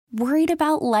Worried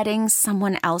about letting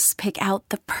someone else pick out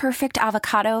the perfect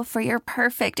avocado for your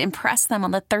perfect impress them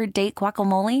on the third date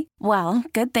guacamole? Well,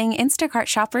 good thing Instacart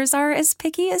shoppers are as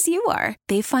picky as you are.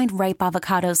 They find ripe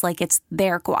avocados like it's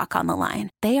their guac on the line.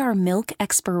 They are milk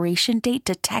expiration date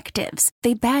detectives.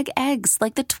 They bag eggs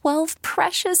like the 12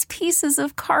 precious pieces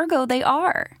of cargo they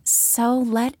are. So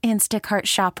let Instacart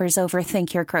shoppers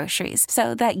overthink your groceries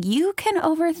so that you can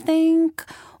overthink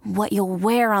what you'll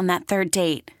wear on that third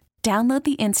date. Download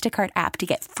the Instacart app to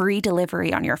get free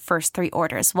delivery on your first 3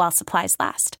 orders while supplies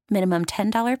last. Minimum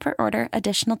 $10 per order.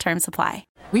 Additional terms apply.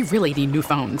 We really need new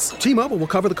phones. T-Mobile will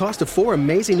cover the cost of 4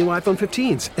 amazing new iPhone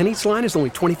 15s, and each line is only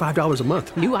 $25 a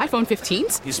month. New iPhone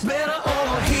 15s? It's better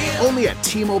over here. Only at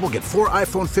T-Mobile, get 4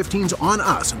 iPhone 15s on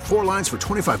us and 4 lines for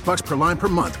 $25 per line per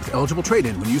month with eligible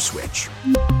trade-in when you switch.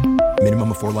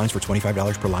 Minimum of 4 lines for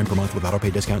 $25 per line per month with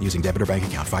autopay discount using debit or bank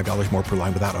account. $5 more per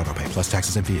line without autopay, plus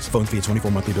taxes and fees. Phone fee at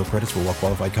 24 monthly bill credits for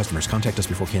well-qualified customers. Contact us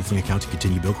before canceling account to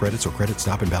continue bill credits or credit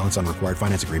stop and balance on required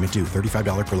finance agreement due.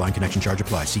 $35 per line connection charge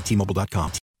applies. See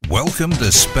T-Mobile.com. Welcome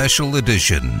to Special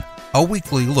Edition, a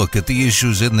weekly look at the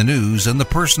issues in the news and the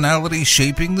personalities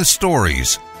shaping the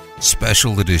stories.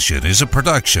 Special Edition is a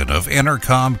production of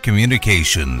Intercom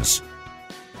Communications.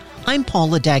 I'm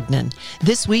Paula Degnan.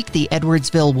 This week, the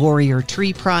Edwardsville Warrior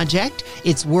Tree Project,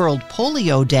 it's World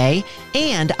Polio Day,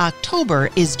 and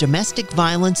October is Domestic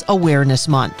Violence Awareness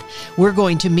Month. We're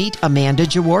going to meet Amanda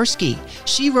Jaworski.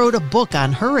 She wrote a book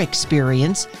on her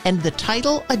experience and the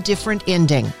title, A Different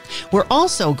Ending. We're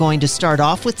also going to start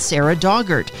off with Sarah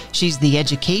Doggart. She's the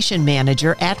education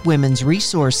manager at Women's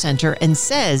Resource Center and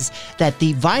says that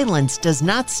the violence does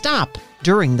not stop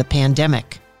during the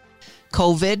pandemic.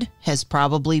 COVID has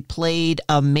probably played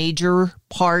a major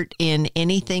part in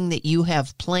anything that you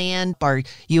have planned. Are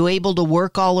you able to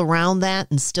work all around that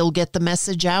and still get the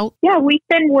message out? Yeah, we've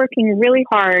been working really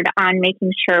hard on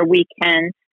making sure we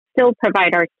can still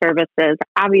provide our services.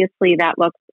 Obviously, that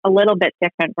looks a little bit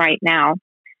different right now.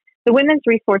 The Women's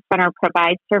Resource Center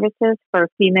provides services for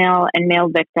female and male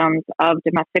victims of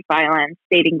domestic violence,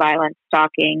 dating violence,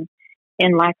 stalking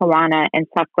in Lackawanna and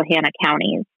Susquehanna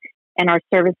counties. And our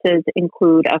services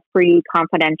include a free,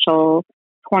 confidential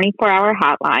 24-hour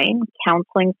hotline,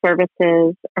 counseling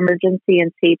services, emergency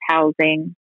and safe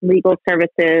housing, legal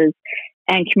services,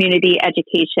 and community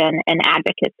education and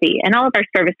advocacy. And all of our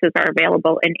services are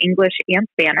available in English and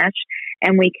Spanish.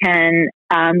 And we can,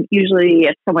 usually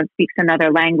if someone speaks another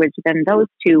language than those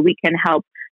two, we can help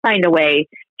find a way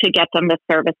to get them the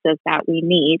services that we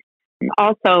need.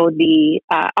 Also,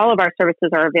 all of our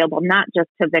services are available not just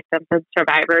to victims and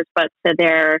survivors, but to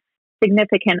their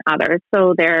significant others.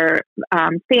 So their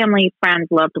family, friends,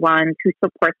 loved ones who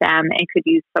support them and could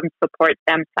use some support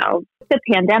themselves. With the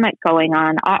pandemic going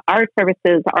on, our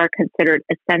services are considered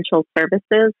essential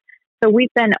services. So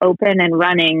we've been open and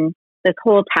running this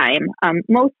whole time,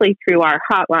 mostly through our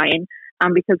hotline,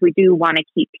 because we do want to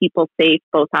keep people safe,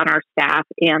 both on our staff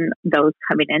and those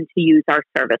coming in to use our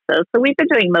services. So we've been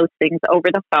doing most things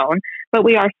over the phone, but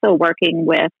we are still working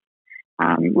with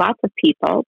lots of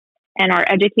people. And our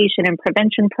education and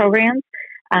prevention programs,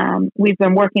 we've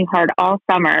been working hard all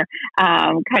summer,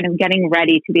 kind of getting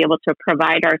ready to be able to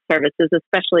provide our services,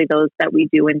 especially those that we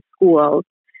do in schools,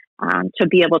 to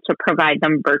be able to provide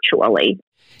them virtually.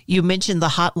 You mentioned the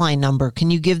hotline number.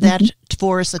 Can you give that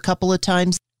for us a couple of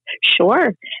times?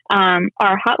 Sure.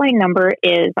 Our hotline number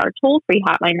our toll-free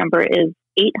hotline number is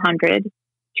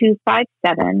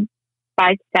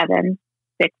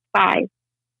 800-257-5765.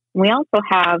 We also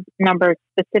have numbers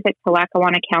specific to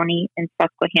Lackawanna County and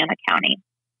Susquehanna County.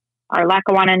 Our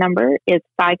Lackawanna number is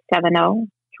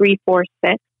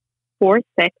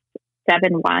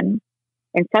 570-346-4671.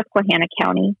 In Susquehanna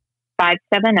County,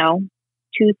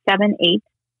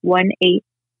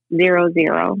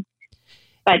 570-278-1800.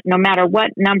 But no matter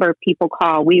what number people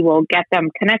call, we will get them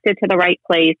connected to the right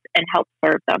place and help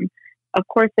serve them. Of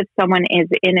course, if someone is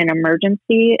in an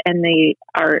emergency and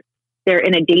they're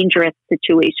in a dangerous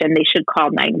situation, they should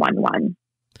call 911.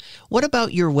 What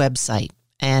about your website?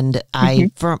 And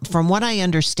from what I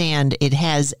understand, it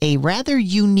has a rather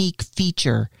unique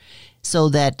feature so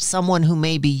that someone who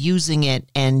may be using it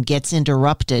and gets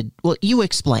interrupted, well, you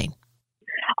explain.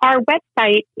 Our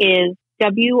website is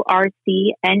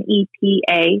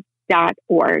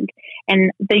WRCNEPA.org.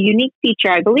 And the unique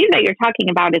feature I believe that you're talking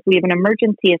about is we have an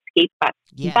emergency escape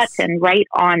button right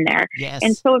on there. Yes.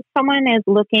 And so if someone is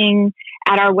looking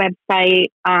at our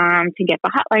website to get the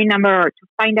hotline number or to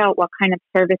find out what kind of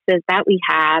services that we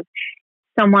have,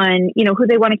 someone, who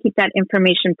they want to keep that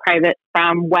information private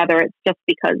from, whether it's just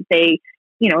because they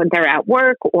they're at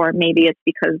work, or maybe it's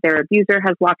because their abuser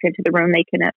has walked into the room. They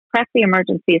can press the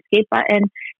emergency escape button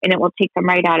and it will take them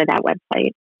right out of that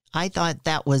website. I thought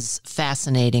that was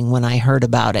fascinating when I heard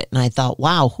about it. And I thought,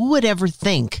 wow, who would ever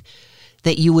think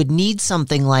that you would need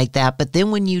something like that? But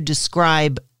then when you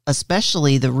describe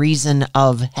especially the reason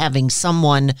of having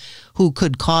someone who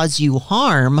could cause you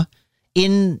harm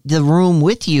in the room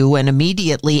with you and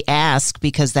immediately ask,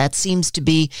 because that seems to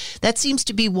be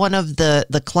one of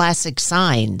the classic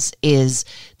signs, is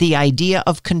the idea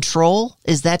of control.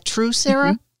 Is that true,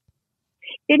 Sarah? Mm-hmm.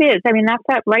 It is. I mean, that's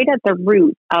right at the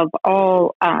root of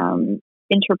all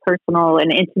interpersonal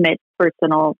and intimate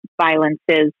personal violence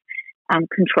is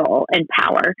control and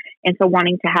power. And so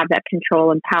wanting to have that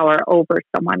control and power over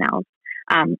someone else,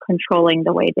 controlling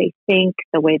the way they think,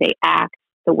 the way they act,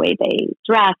 the way they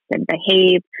dress and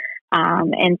behave.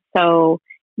 And so,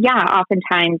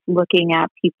 oftentimes looking at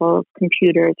people's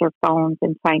computers or phones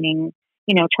and finding,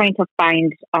 trying to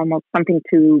find almost something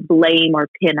to blame or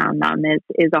pin on them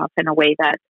is often a way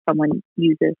that someone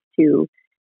uses to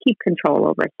keep control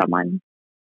over someone.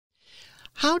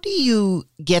 How do you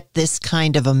get this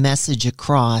kind of a message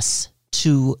across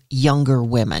to younger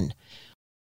women?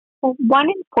 Well, 1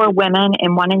 in 4 women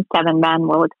and 1 in 7 men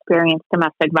will experience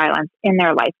domestic violence in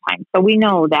their lifetime. So we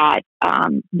know that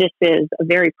this is a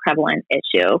very prevalent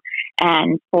issue.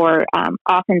 And for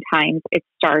oftentimes it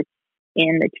starts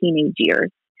in the teenage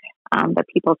years that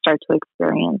people start to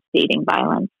experience dating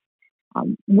violence.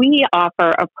 We offer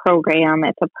a program,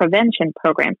 it's a prevention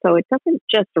program. So it doesn't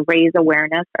just raise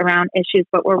awareness around issues,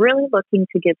 but we're really looking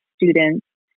to give students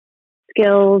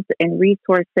skills and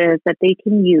resources that they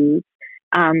can use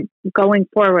going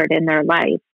forward in their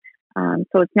life.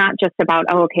 So it's not just about,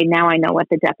 now I know what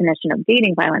the definition of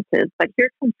dating violence is, but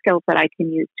here's some skills that I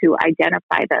can use to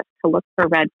identify this, to look for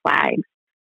red flags,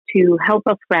 to help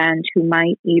a friend who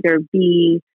might either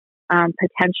be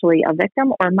potentially a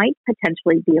victim or might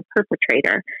potentially be a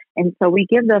perpetrator. And so we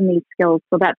give them these skills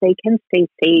so that they can stay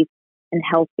safe and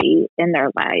healthy in their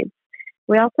lives.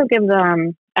 We also give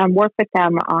them, work with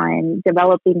them on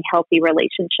developing healthy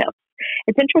relationships.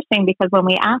 It's interesting because when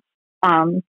we ask,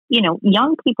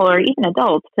 young people or even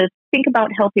adults to think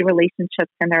about healthy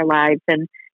relationships in their lives and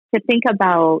to think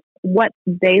about what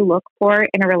they look for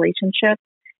in a relationship,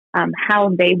 how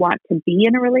they want to be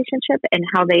in a relationship and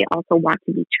how they also want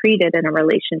to be treated in a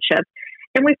relationship.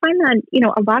 And we find that,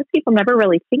 a lot of people never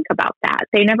really think about that.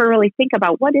 They never really think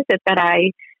about what is it that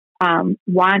I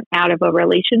want out of a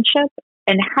relationship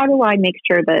and how do I make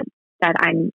sure that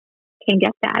I can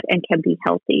get that and can be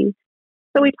healthy.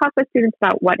 So we talk with students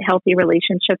about what healthy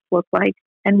relationships look like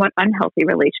and what unhealthy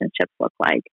relationships look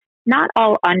like. Not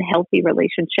all unhealthy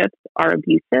relationships are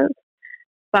abusive,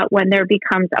 but when there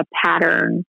becomes a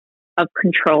pattern of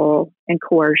control and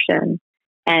coercion,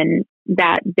 and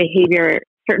that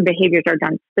certain behaviors are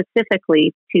done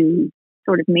specifically to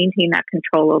sort of maintain that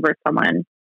control over someone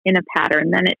in a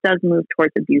pattern, then it does move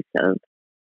towards abusive.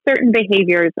 Certain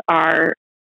behaviors are,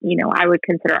 I would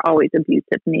consider always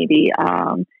abusive, maybe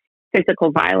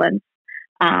physical violence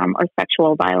or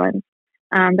sexual violence.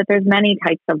 But there's many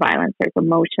types of violence. There's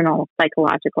emotional,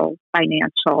 psychological,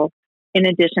 financial, in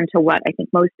addition to what I think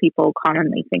most people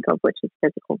commonly think of, which is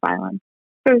physical violence.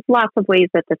 There's lots of ways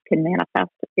that this can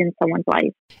manifest in someone's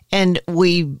life. And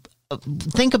we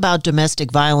think about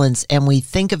domestic violence and we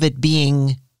think of it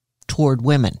being toward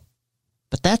women.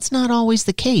 But that's not always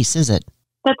the case, is it?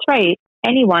 That's right.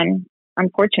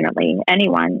 Unfortunately,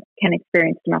 anyone can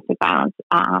experience domestic violence.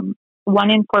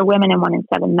 1 in 4 women and 1 in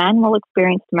 7 men will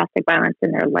experience domestic violence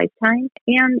in their lifetime.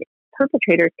 And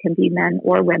perpetrators can be men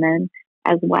or women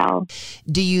as well.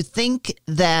 Do you think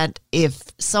that if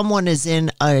someone is in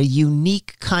a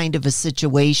unique kind of a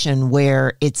situation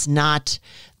where it's not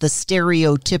the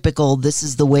stereotypical, this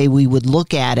is the way we would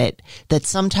look at it, that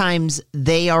sometimes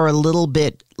they are a little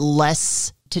bit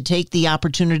less to take the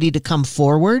opportunity to come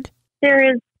forward? There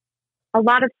is a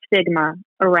lot of stigma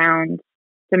around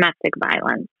domestic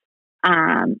violence.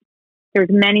 There's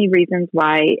many reasons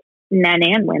why men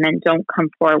and women don't come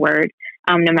forward,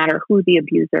 no matter who the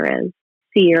abuser is.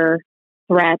 Fear,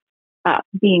 threats,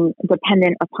 being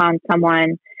dependent upon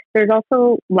someone. There's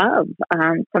also love.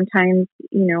 Sometimes,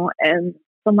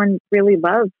 someone really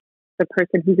loves the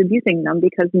person who's abusing them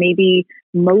because maybe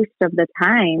most of the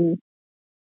time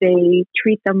they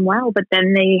treat them well, but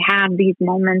then they have these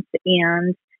moments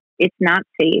and it's not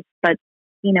safe. But,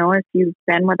 if you've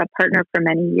been with a partner for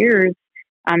many years,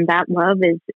 that love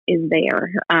is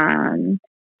there.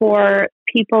 For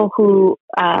people who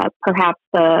perhaps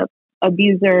the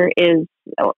abuser is,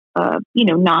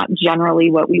 not generally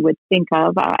what we would think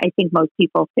of. I think most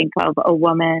people think of a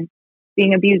woman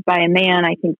being abused by a man,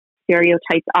 I think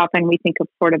stereotypes, often we think of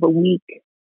sort of a weak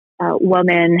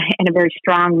woman and a very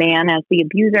strong man as the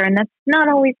abuser. And that's not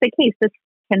always the case. This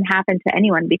can happen to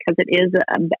anyone because it is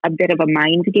a bit of a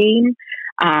mind game.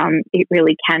 It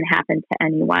really can happen to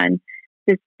anyone.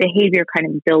 This behavior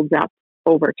kind of builds up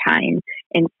over time.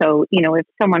 And so, if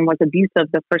someone was abusive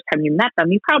the first time you met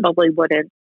them, you probably wouldn't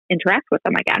interact with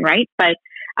them again, right? But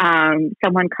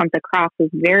someone comes across as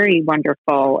very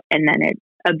wonderful, and then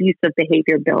abusive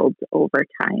behavior builds over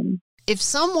time. If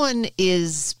someone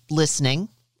is listening,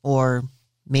 or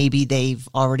maybe they've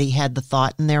already had the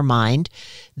thought in their mind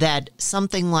that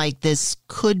something like this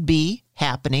could be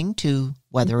happening to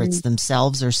whether it's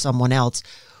themselves or someone else,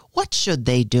 what should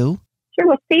they do? Sure.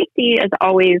 Well, safety is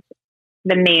always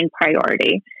the main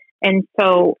priority. And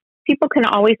so people can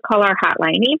always call our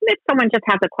hotline, even if someone just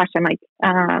has a question like,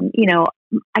 I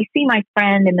see my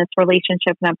friend in this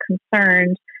relationship and I'm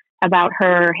concerned about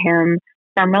her or him,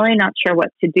 so I'm really not sure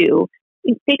what to do.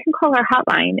 They can call our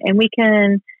hotline and we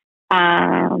can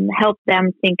help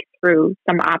them think through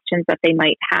some options that they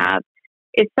might have.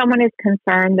 If someone is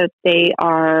concerned that they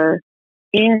are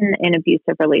in an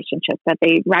abusive relationship, that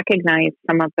they recognize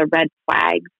some of the red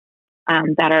flags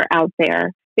that are out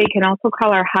there, they can also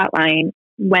call our hotline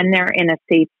when they're in a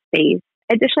safe space.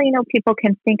 Additionally, people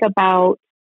can think about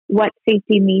what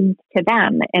safety means to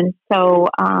them. And so,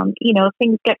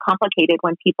 things get complicated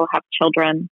when people have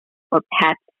children or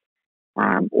pets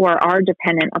or are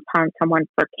dependent upon someone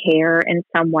for care in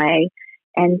some way.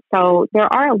 And so there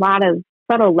are a lot of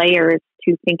subtle layers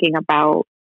to thinking about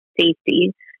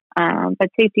safety, but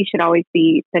safety should always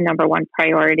be the number one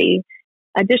priority.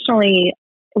 Additionally,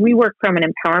 we work from an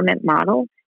empowerment model.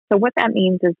 So what that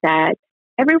means is that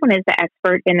everyone is the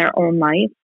expert in their own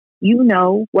life. You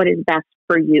know what is best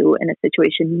for you in a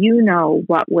situation. You know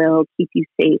what will keep you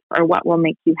safe or what will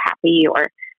make you happy.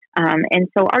 And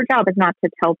so our job is not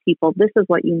to tell people this is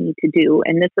what you need to do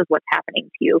and this is what's happening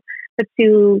to you, but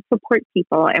to support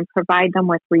people and provide them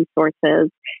with resources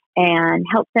and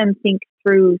help them think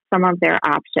through some of their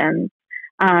options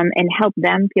and help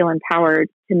them feel empowered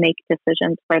to make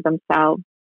decisions for themselves.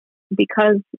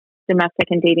 Because domestic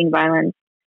and dating violence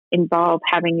involve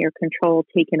having your control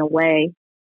taken away,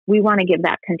 we want to give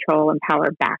that control and power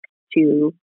back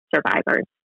to survivors.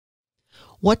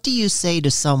 What do you say to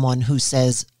someone who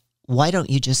says, why don't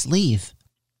you just leave?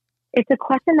 It's a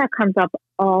question that comes up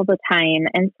all the time,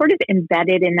 and sort of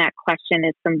embedded in that question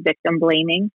is some victim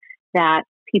blaming, that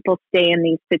people stay in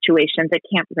these situations. It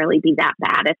can't really be that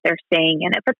bad if they're staying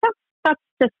in it, but that's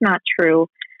just not true.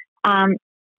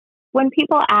 When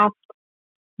people ask,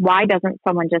 why doesn't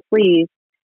someone just leave?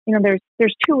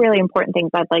 There's two really important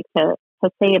things I'd like to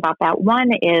say about that.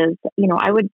 One is,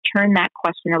 I would turn that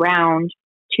question around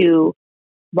to,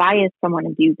 why is someone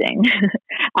abusing?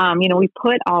 We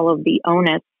put all of the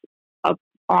onus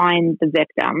on the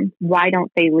victim. Why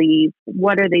don't they leave?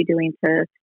 What are they doing to,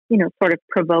 sort of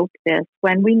provoke this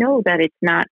when we know that it's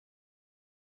not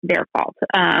their fault?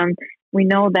 We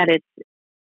know that it's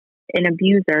an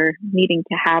abuser needing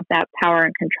to have that power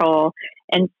and control.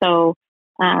 And so,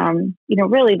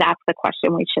 really that's the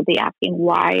question we should be asking.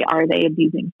 Why are they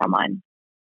abusing someone?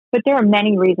 But there are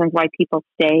many reasons why people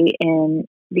stay in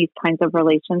these kinds of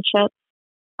relationships.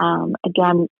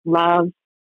 Again, love,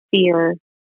 fear,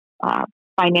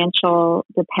 financial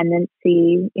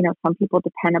dependency. Some people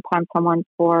depend upon someone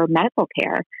for medical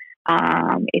care.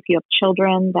 If you have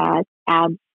children, that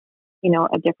adds,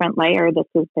 a different layer. This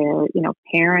is their,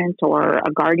 parent or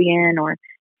a guardian or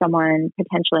someone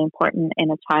potentially important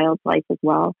in a child's life as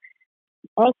well.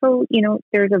 Also,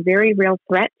 there's a very real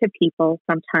threat to people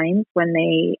sometimes when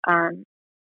they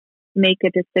make a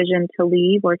decision to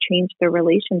leave or change their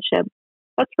relationship.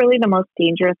 That's really the most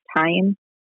dangerous time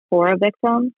for a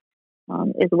victim,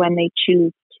 is when they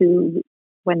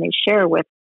when they share with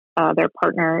their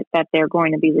partner that they're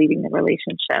going to be leaving the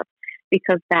relationship,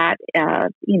 because that,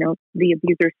 the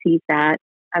abuser sees that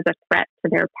as a threat to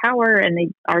their power and they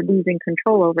are losing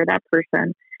control over that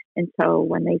person. And so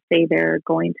when they say they're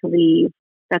going to leave,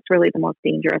 that's really the most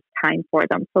dangerous time for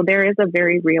them. So there is a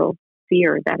very real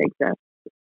fear that exists.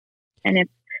 And if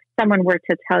someone were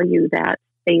to tell you that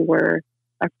they were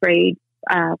afraid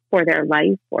for their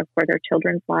life or for their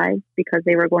children's lives because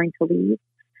they were going to leave,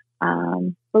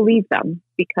 believe them,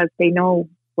 because they know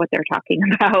what they're talking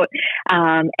about.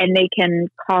 And they can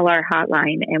call our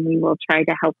hotline and we will try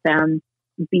to help them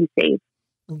be safe.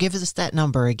 Give us that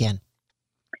number again.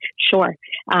 Sure.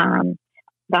 The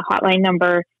hotline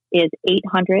number is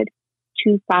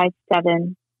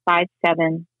 800-257-5765.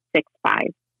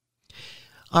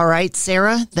 All right,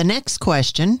 Sarah, the next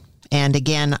question, And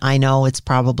again, I know it's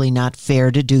probably not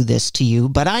fair to do this to you,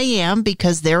 but I am,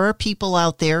 because there are people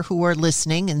out there who are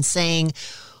listening and saying,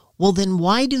 well, then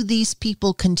why do these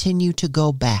people continue to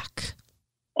go back?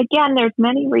 Again, there's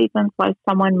many reasons why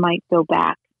someone might go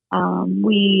back.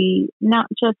 Not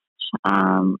just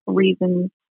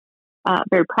reasons,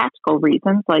 very practical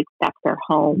reasons, like that's their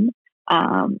home.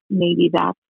 Maybe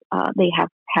that's they have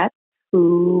pets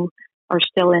who are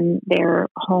still in their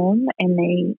home, and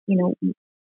they,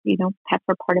 pets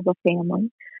are part of a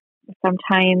family.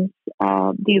 Sometimes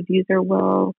the abuser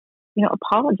will,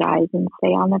 apologize and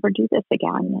say, "I'll never do this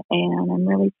again, and I'm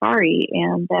really sorry."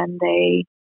 And then they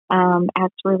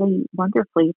act really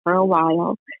wonderfully for a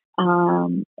while,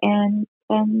 and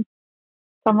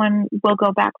someone will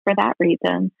go back for that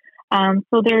reason.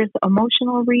 So there's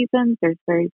emotional reasons, there's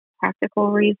very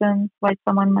practical reasons why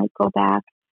someone might go back.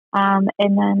 And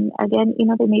then again,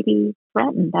 they may be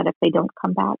threatened that if they don't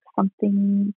come back,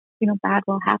 something, bad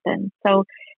will happen. So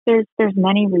there's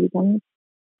many reasons.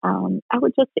 I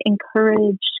would just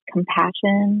encourage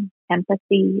compassion,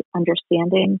 empathy,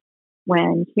 understanding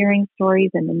when hearing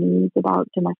stories in the news about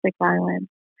domestic violence,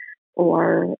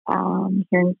 or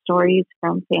hearing stories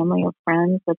from family or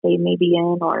friends that they may be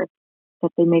in, or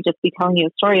that they may just be telling you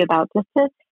a story about, just to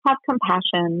have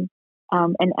compassion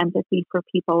and empathy for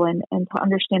people, and to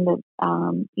understand that,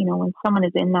 when someone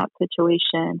is in that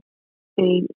situation,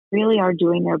 they really are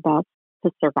doing their best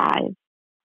to survive.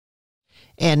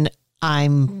 And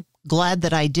I'm glad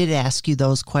that I did ask you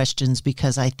those questions,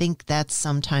 because I think that's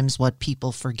sometimes what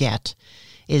people forget,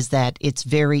 is that it's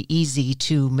very easy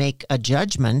to make a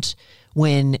judgment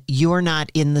when you're not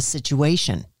in the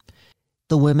situation.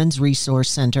 The Women's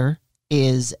Resource Center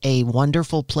is a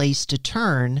wonderful place to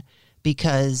turn,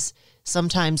 because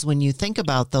sometimes when you think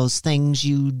about those things,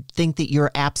 you think that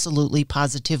you're absolutely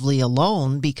positively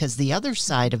alone, because the other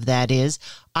side of that is,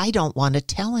 I don't want to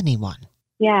tell anyone.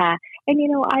 Yeah. And,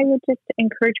 I would just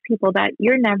encourage people that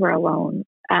you're never alone.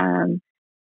 One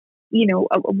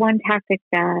tactic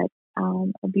that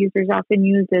abusers often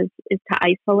use is to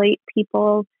isolate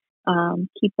people,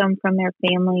 keep them from their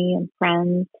family and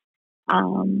friends.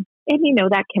 And,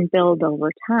 that can build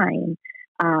over time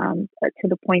to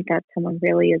the point that someone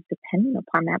really is dependent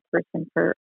upon that person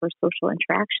for social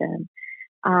interaction.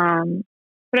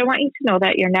 But I want you to know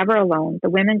that you're never alone. The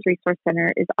Women's Resource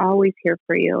Center is always here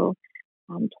for you,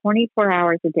 24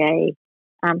 hours a day,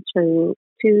 to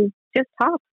just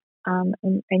talk.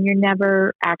 And you're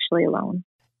never actually alone.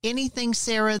 Anything,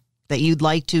 Sarah, that you'd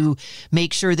like to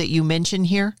make sure that you mention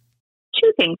here?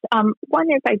 Two things. One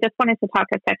is, I just wanted to talk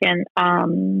a second.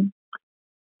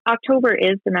 October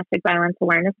is Domestic Violence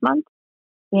Awareness Month,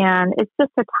 and it's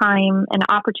just a time, an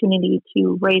opportunity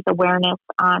to raise awareness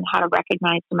on how to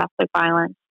recognize domestic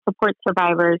violence, support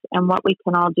survivors, and what we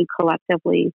can all do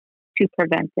collectively to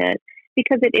prevent it,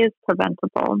 because it is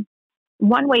preventable.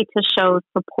 One way to show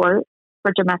support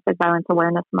for Domestic Violence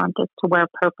Awareness Month is to wear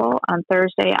purple on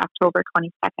Thursday, October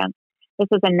 22nd.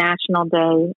 This is a national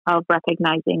day of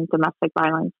recognizing domestic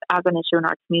violence as an issue in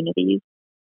our communities.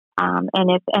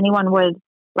 And if anyone would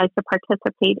like to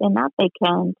participate in that, they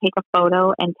can take a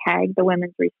photo and tag the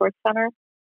Women's Resource Center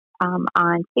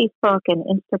on Facebook and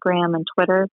Instagram and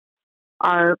Twitter.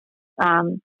 Our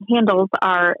handles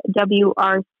are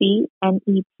WRCNEPA, and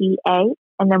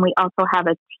then we also have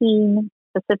a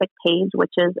teen-specific page,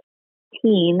 which is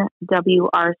Teen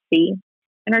WRC.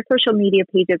 And our social media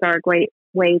pages are a great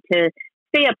way to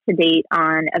stay up to date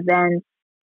on events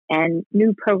and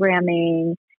new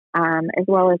programming, as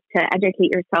well as to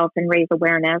educate yourself and raise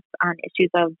awareness on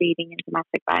issues of dating and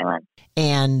domestic violence.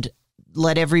 And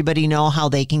let everybody know how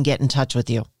they can get in touch with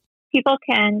you. People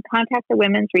can contact the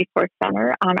Women's Resource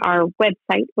Center on our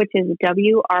website, which is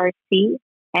WRCNEPA.org.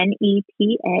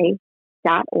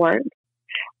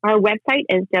 Our website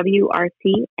is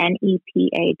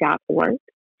WRCNEPA.org.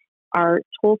 Our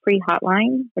toll-free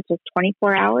hotline, which is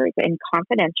 24 hours and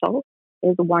confidential,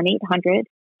 is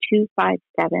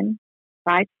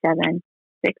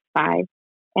 1-800-257-5765.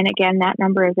 And again, that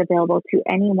number is available to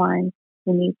anyone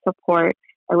who needs support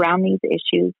around these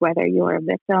issues, whether you're a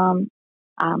victim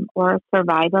or a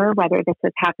survivor, whether this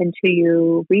has happened to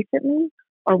you recently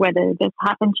or whether this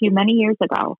happened to you many years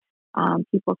ago.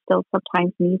 People still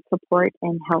sometimes need support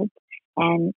and help,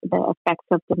 and the effects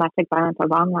of domestic violence are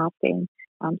long-lasting.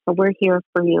 So we're here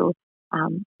for you,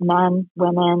 men,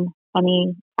 women,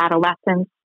 any adolescents.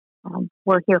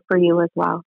 We're here for you as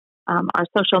well. Our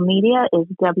social media is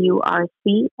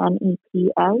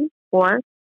WRCNEPA or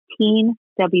Teen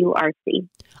WRC.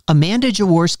 Amanda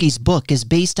Jaworski's book is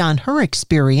based on her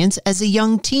experience as a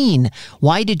young teen.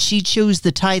 Why did she choose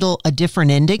the title A Different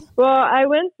Ending? Well, I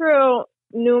went through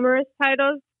numerous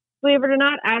titles, believe it or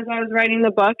not, as I was writing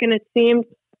the book. And it seemed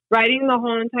writing the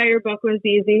whole entire book was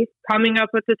easy. Coming up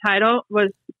with the title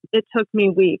it took me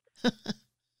weeks.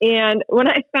 And when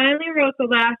I finally wrote the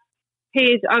last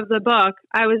page of the book,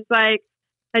 I was like,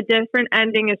 a different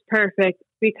ending is perfect,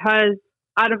 because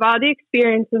out of all the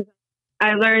experiences,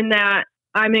 I learned that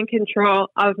I'm in control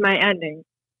of my ending.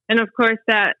 And of course,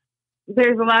 that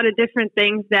there's a lot of different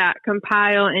things that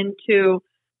compile into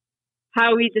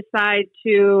how we decide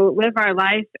to live our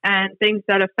life and things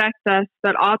that affect us.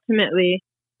 But ultimately,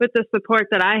 with the support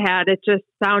that I had, it just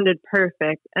sounded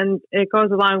perfect. And it goes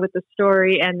along with the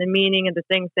story and the meaning and the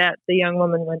things that the young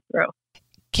woman went through.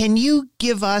 Can you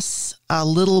give us a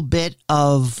little bit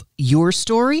of your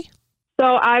story? So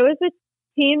I was a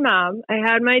teen mom. I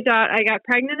had my daughter. I got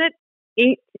pregnant at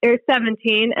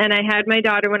 17, and I had my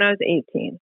daughter when I was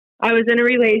 18. I was in a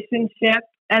relationship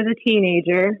as a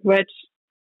teenager, which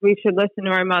we should listen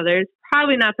to our mothers.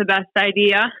 Probably not the best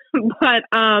idea, but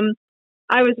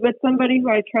I was with somebody who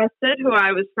I trusted, who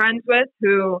I was friends with,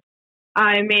 who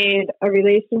I made a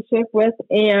relationship with,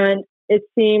 and it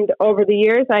seemed over the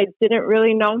years I didn't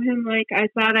really know him like I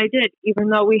thought I did, even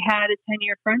though we had a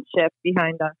 10-year friendship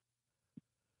behind us.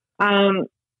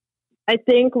 I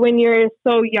think when you're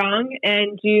so young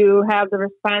and you have the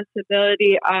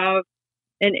responsibility of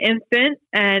an infant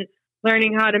and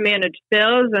learning how to manage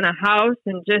bills and a house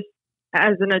and just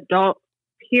as an adult,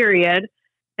 period,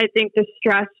 I think the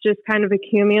stress just kind of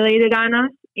accumulated on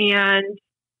us. And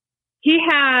he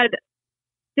had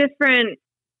different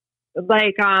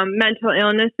mental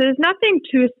illnesses, nothing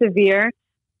too severe,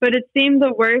 but it seemed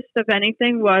the worst of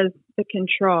anything was the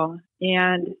control.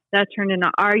 And that turned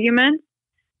into arguments,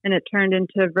 and it turned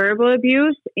into verbal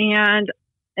abuse, and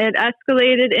it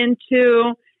escalated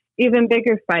into even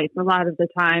bigger fights a lot of the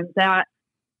time that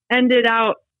ended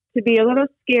out to be a little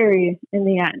scary in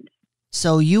the end.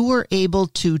 So you were able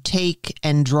to take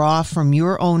and draw from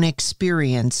your own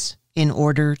experience in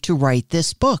order to write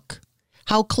this book.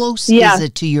 How close is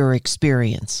it to your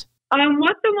experience?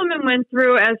 What the woman went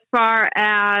through as far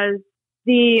as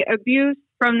the abuse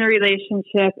from the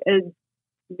relationship is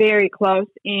very close,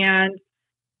 and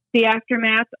the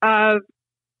aftermath of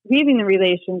leaving the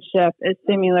relationship is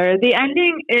similar. The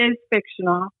ending is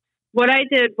fictional. What I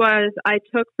did was I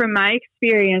took from my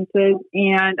experiences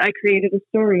and I created a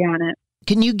story on it.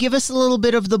 Can you give us a little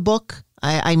bit of the book?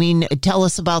 I mean, tell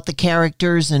us about the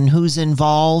characters and who's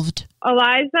involved.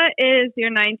 Eliza is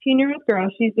your 19-year-old girl.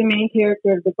 She's the main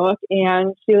character of the book,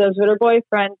 and she lives with her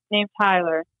boyfriend named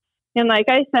Tyler. And like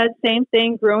I said, same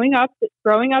thing. Growing up, they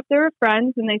were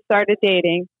friends, and they started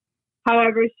dating.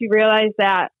 However, she realized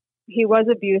that he was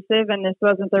abusive, and this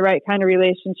wasn't the right kind of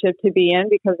relationship to be in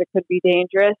because it could be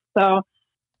dangerous. So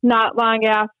not long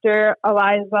after,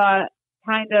 Eliza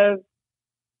kind of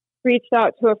reached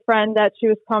out to a friend that she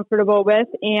was comfortable with,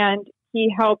 and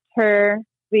he helped her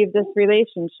leave this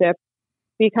relationship,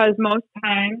 because most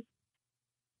times,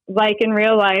 like in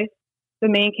real life, the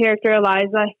main character,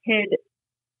 Eliza, hid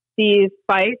these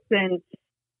fights and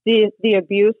the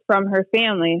abuse from her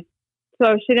family.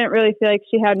 So she didn't really feel like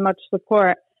she had much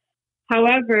support.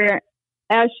 However,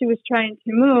 as she was trying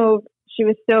to move, she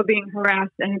was still being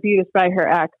harassed and abused by her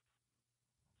ex.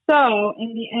 So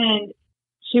in the end,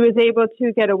 she was able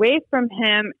to get away from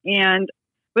him, and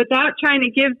without trying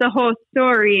to give the whole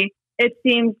story, it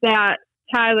seems that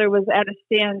Tyler was at a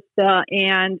standstill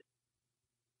and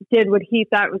did what he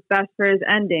thought was best for his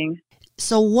ending.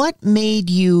 So what made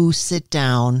you sit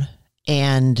down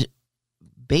and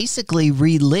basically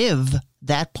relive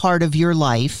that part of your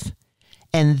life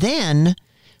and then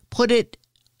put it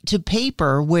to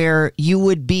paper where you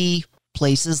would be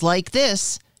places like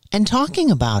this and talking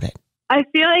about it? I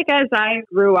feel like as I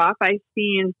grew up, I've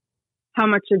seen how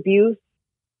much abuse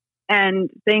and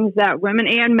things that women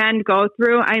and men go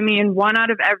through. I mean, 1 out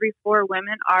of every 4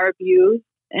 women are abused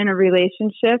in a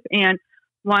relationship, and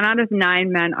 1 out of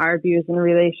 9 men are abused in a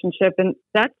relationship. And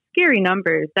that's scary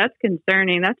numbers. That's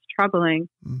concerning. That's troubling.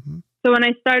 Mm-hmm. So when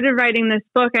I started writing this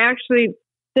book, I actually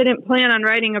didn't plan on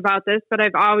writing about this, but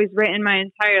I've always written my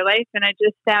entire life. And I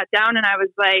just sat down and I was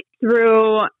like,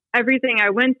 through everything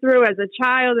I went through as a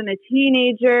child and a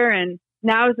teenager, and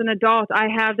now as an adult, I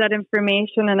have that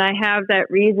information and I have that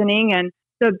reasoning. And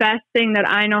the best thing that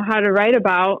I know how to write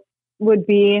about would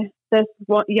be this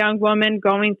young woman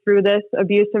going through this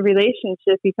abusive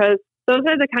relationship, because those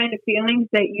are the kind of feelings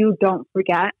that you don't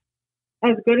forget.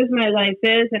 As good as my life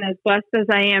is and as blessed as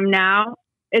I am now,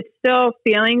 it's still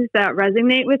feelings that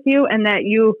resonate with you and that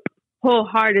you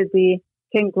wholeheartedly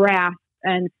can grasp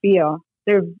and feel.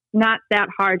 They're not that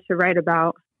hard to write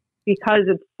about because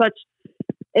it's such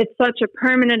it's such a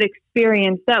permanent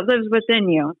experience that lives within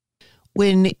you.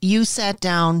 When you sat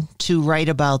down to write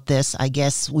about this, I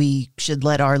guess we should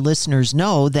let our listeners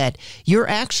know that you're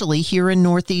actually here in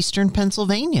northeastern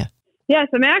Pennsylvania. Yes,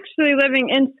 I'm actually living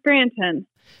in Scranton.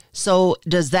 So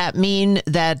does that mean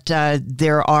that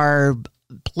there are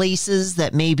places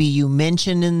that maybe you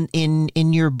mention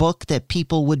in your book that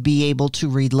people would be able to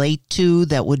relate to,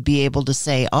 that would be able to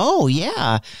say, oh,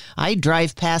 yeah, I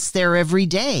drive past there every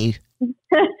day?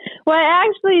 Well, I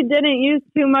actually didn't use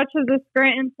too much of the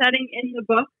Scranton setting in the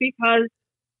book because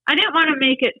I didn't want to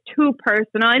make it too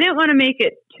personal. I didn't want to make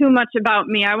it too much about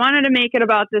me. I wanted to make it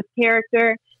about this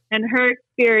character and her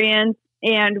experience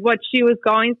and what she was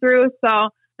going through. So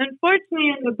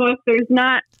unfortunately in the book, there's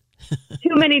not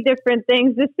too many different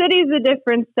things. The city's a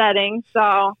different setting,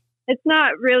 so it's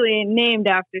not really named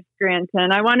after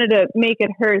Scranton. I wanted to make it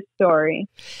her story.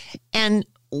 And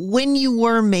when you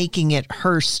were making it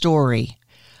her story,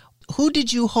 who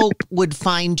did you hope would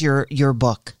find your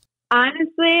book?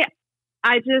 Honestly,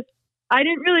 I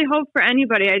didn't really hope for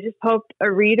anybody. I just hoped a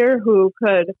reader who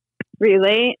could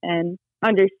relate and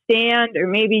understand or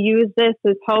maybe use this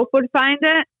as hope would find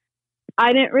it.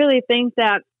 I didn't really think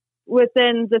that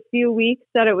within the few weeks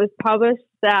that it was published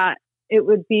that it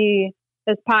would be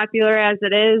as popular as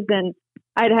it is, and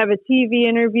I'd have a TV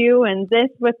interview and this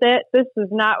with it. This is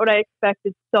not what I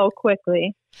expected so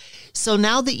quickly. So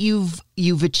now that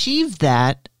you've achieved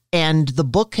that, and the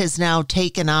book has now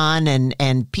taken on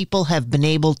and people have been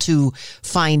able to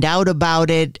find out about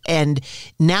it, and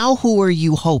now who are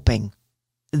you hoping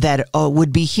that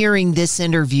would be hearing this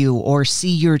interview or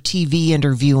see your TV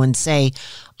interview and say,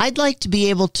 I'd like to be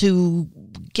able to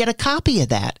get a copy of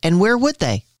that? And where would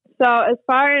they? So as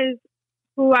far as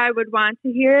who I would want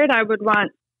to hear it, I would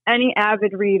want any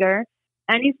avid reader,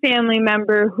 any family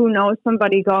member who knows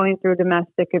somebody going through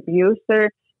domestic abuse, or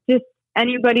just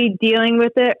anybody dealing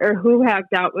with it or who have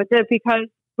dealt with it. Because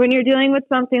when you're dealing with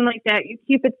something like that, you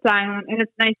keep it silent, and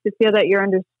it's nice to feel that you're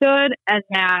understood and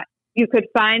that you could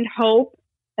find hope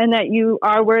and that you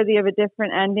are worthy of a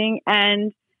different ending.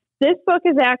 And this book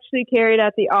is actually carried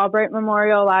at the Albright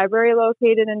Memorial Library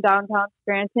located in downtown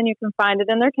Scranton. You can find it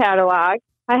in their catalog.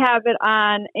 I have it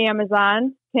on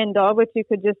Amazon Kindle, which you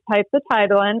could just type the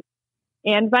title in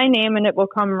and by name, and it will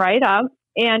come right up.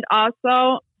 And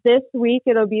also this week,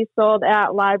 it'll be sold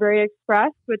at Library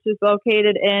Express, which is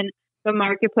located in the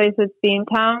marketplace of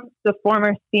Steamtown, the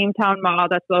former Steamtown Mall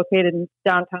that's located in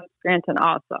downtown Scranton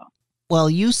also. Well,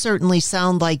 you certainly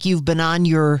sound like you've been on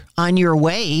your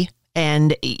way,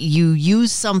 and you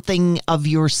use something of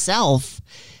yourself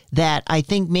that I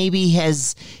think maybe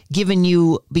has given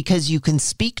you, because you can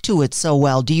speak to it so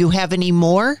well. Do you have any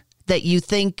more that you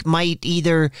think might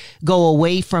either go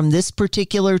away from this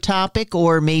particular topic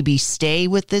or maybe stay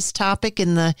with this topic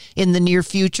in the near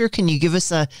future? Can you give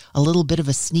us a little bit of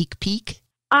a sneak peek?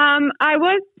 I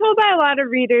was told by a lot of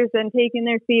readers and taking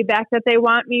their feedback that they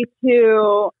want me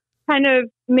to kind of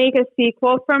make a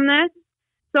sequel from this.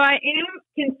 So I am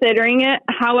considering it.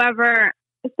 However,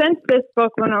 since this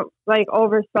book went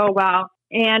over so well,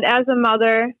 and as a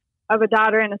mother of a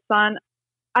daughter and a son,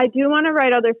 I do want to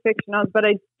write other fictionals, but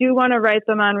I do want to write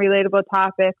them on relatable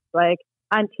topics like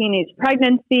on teenage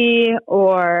pregnancy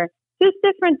or just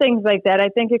different things like that. I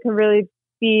think it can really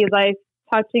be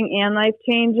life-touching and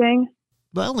life-changing.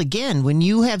 Well, again, when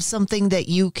you have something that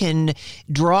you can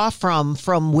draw from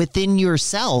within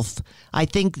yourself, I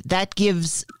think that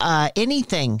gives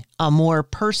anything a more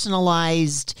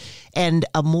personalized and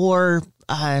a more,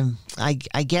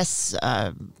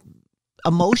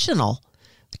 emotional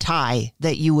tie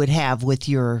that you would have with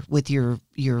your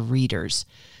readers.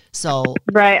 So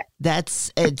right,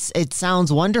 it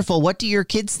sounds wonderful. What do your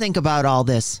kids think about all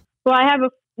this? Well, I have a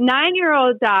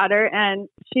 9-year-old daughter, and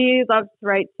she loves to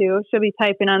write too. She'll be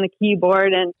typing on the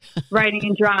keyboard and writing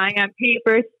and drawing on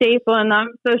paper, stapling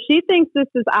them. So she thinks this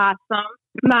is awesome.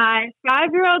 My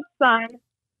 5-year-old son,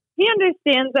 he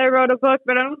understands I wrote a book,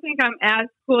 but I don't think I'm as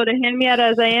cool to him yet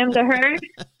as I am to her.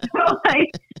 So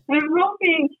I'm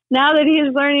hoping now that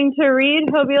he's learning to read,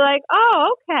 he'll be like,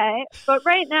 oh, okay. But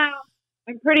right now,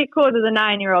 I'm pretty cool to the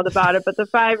 9-year-old about it, but the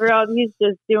 5-year-old, he's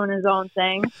just doing his own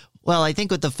thing. Well, I think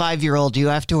with the 5-year-old, you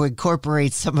have to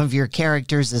incorporate some of your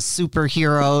characters as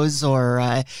superheroes or...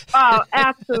 Oh,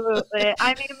 absolutely.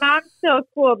 I mean, Mom's still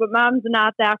cool, but Mom's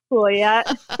not that cool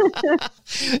yet.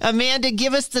 Amanda,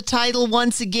 give us the title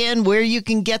once again, where you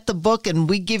can get the book, and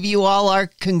we give you all our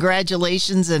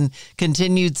congratulations and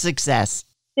continued success.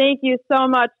 Thank you so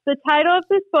much. The title of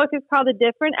this book is called A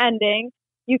Different Ending,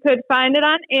 You could find it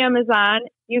on Amazon.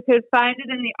 You could find it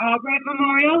in the Albright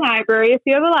Memorial Library if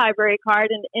you have a library card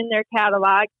and in their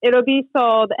catalog. It'll be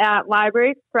sold at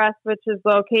Library Express, which is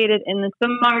located in the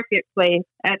Marketplace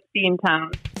at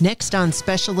Steamtown. Next on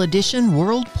Special Edition,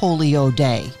 World Polio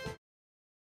Day.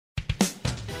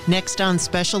 Next on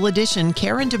Special Edition,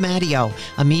 Karen DiMatteo,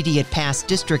 immediate past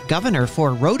district governor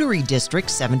for Rotary District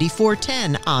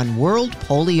 7410 on World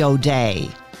Polio Day.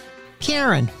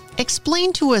 Karen,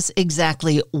 explain to us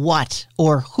exactly what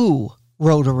or who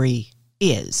Rotary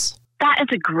is. That is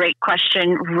a great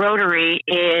question. Rotary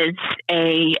is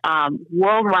a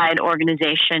worldwide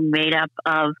organization made up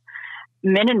of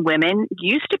men and women.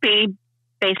 Used to be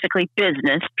basically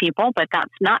business people, but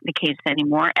that's not the case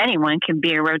anymore. Anyone can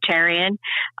be a Rotarian,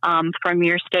 from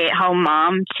your stay-at-home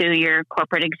mom to your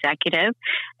corporate executive.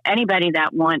 Anybody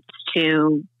that wants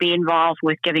to be involved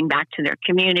with giving back to their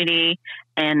community.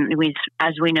 And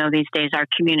as we know these days, our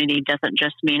community doesn't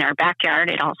just mean our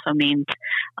backyard. It also means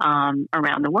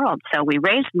around the world. So we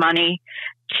raise money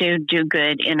to do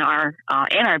good in our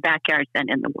backyards and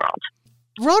in the world.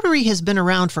 Rotary has been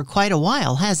around for quite a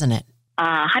while, hasn't it?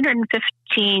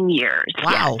 115 years.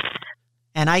 Wow. Yes.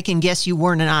 And I can guess you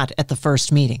were not at the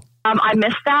first meeting. I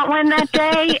missed that one that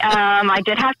day. I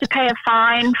did have to pay a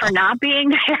fine for not being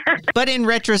there. But in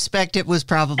retrospect, it was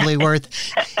probably worth.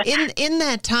 In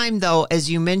that time, though,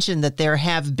 as you mentioned that there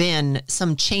have been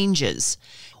some changes,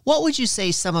 what would you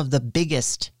say some of the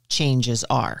biggest changes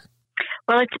are?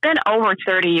 Well, it's been over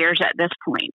 30 years at this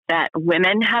point that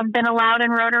women have been allowed in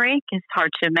Rotary. It's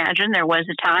hard to imagine. There was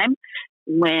a time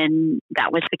when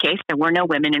that was the case. There were no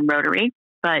women in Rotary.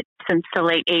 But since the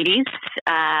late 80s,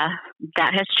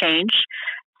 that has changed.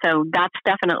 So that's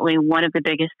definitely one of the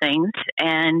biggest things.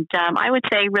 And I would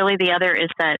say really the other is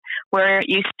that where it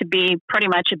used to be pretty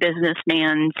much a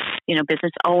businessman's,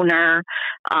 business owner,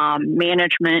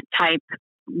 management type,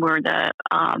 were the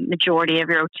majority of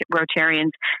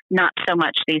Rotarians, not so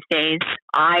much these days.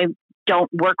 I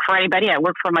don't work for anybody. I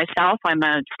work for myself. I'm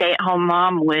a stay-at-home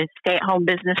mom with stay-at-home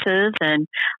businesses, and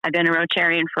I've been a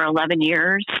Rotarian for 11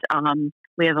 years.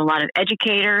 We have a lot of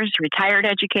educators, retired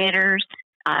educators.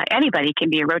 Anybody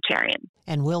can be a Rotarian.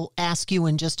 And we'll ask you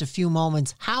in just a few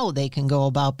moments how they can go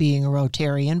about being a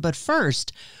Rotarian. But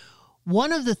first,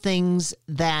 one of the things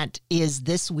that is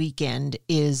this weekend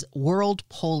is World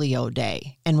Polio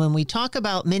Day. And when we talk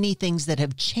about many things that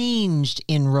have changed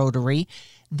in Rotary,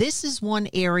 this is one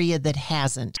area that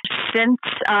hasn't. Since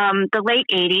the late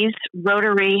 80s,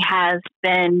 Rotary has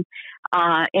been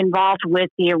involved with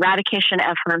the eradication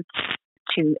efforts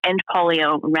to end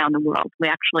polio around the world. We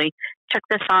actually took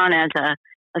this on as a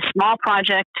small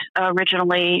project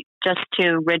originally just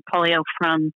to rid polio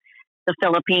from the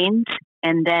Philippines.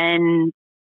 And then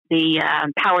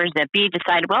the powers that be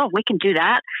decided, well, we can do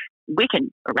that. We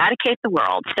can eradicate the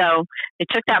world. So they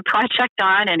took that project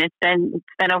on, and it's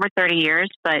been over 30 years,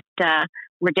 but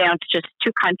we're down to just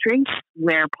 2 countries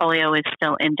where polio is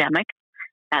still endemic.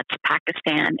 That's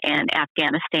Pakistan and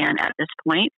Afghanistan at this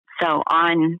point. So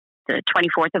on the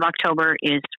 24th of October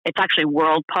it's actually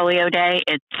World Polio Day.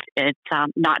 It's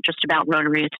not just about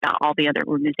Rotary, it's about all the other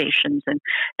organizations. And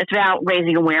it's about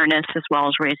raising awareness as well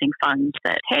as raising funds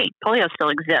that, hey, polio still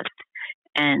exists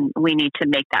and we need to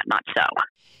make that not so.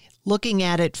 Looking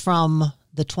at it from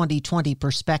the 2020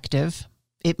 perspective,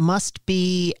 it must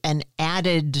be an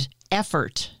added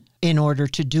effort in order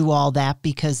to do all that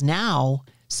because now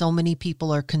so many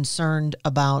people are concerned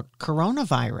about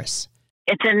coronavirus.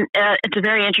 It's a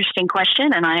very interesting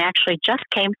question, and I actually just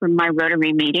came from my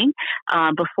Rotary meeting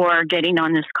before getting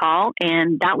on this call,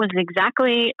 and that was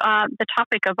exactly the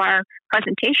topic of our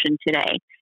presentation today,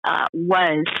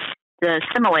 was the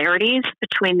similarities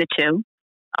between the two.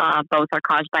 Both are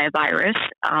caused by a virus.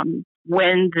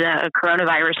 When the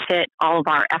coronavirus hit, all of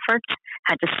our efforts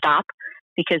had to stop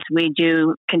because we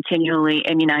do continually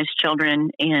immunize children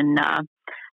in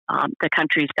the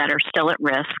countries that are still at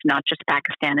risk, not just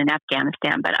Pakistan and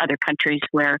Afghanistan, but other countries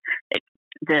where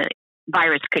the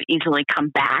virus could easily come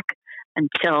back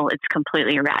until it's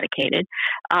completely eradicated.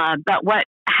 But what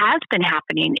has been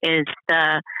happening is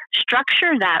the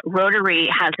structure that Rotary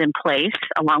has in place,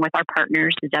 along with our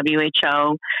partners, the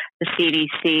WHO, the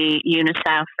CDC,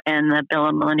 UNICEF, and the Bill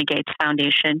and Melinda Gates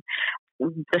Foundation,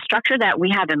 the structure that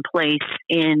we have in place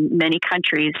in many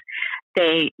countries,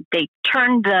 they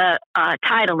turned the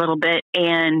tide a little bit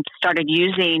and started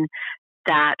using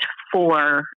that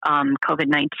for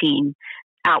COVID-19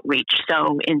 outreach.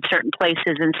 So in certain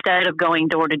places, instead of going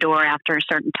door to door after a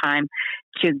certain time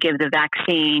to give the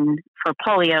vaccine for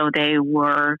polio, they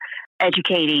were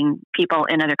educating people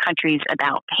in other countries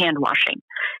about hand washing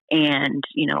and,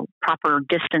 proper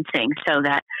distancing so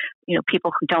that,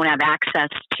 people who don't have access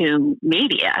to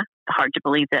media, hard to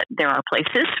believe that there are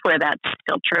places where that's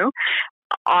still true,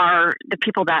 are the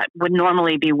people that would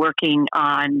normally be working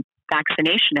on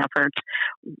vaccination efforts,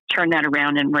 turn that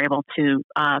around and we're able to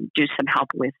do some help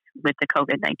with the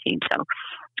COVID-19. So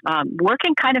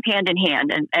working kind of hand in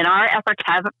hand, and our efforts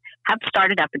have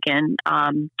started up again,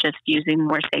 just using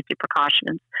more safety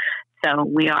precautions. So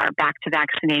we are back to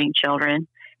vaccinating children.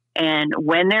 And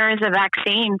when there is a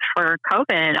vaccine for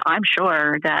COVID, I'm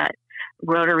sure that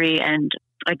Rotary and,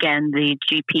 again, the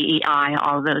GPEI,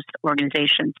 all those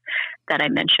organizations that I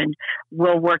mentioned,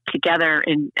 will work together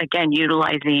in, again,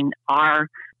 utilizing our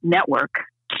network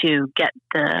to get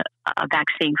the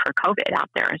vaccine for COVID out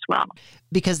there as well.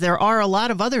 Because there are a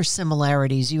lot of other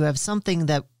similarities. You have something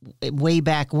that way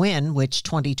back when, which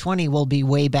 2020 will be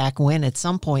way back when at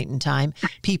some point in time,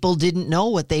 people didn't know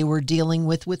what they were dealing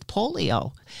with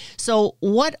polio. So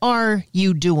what are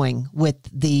you doing with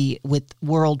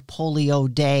World Polio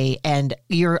Day and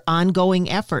your ongoing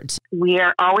efforts? We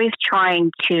are always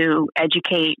trying to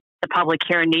educate the public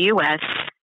here in the U.S.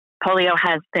 Polio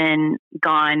has been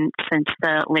gone since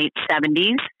the late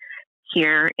 70s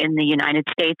here in the United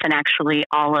States and actually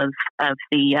all of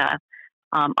the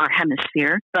our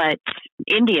hemisphere. But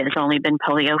India has only been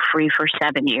polio-free for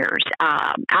 7 years.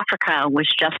 Africa was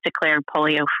just declared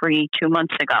polio-free 2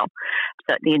 months ago.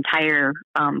 So the entire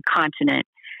continent,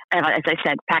 as I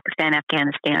said, Pakistan,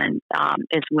 Afghanistan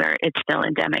is where it's still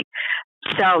endemic.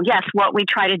 So yes, what we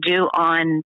try to do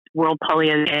on World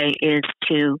Polio Day is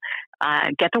to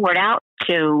get the word out,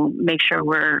 to make sure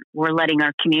we're letting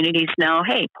our communities know,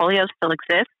 hey, polio still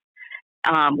exists.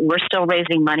 We're still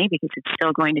raising money because it's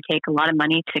still going to take a lot of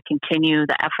money to continue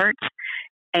the efforts.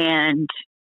 And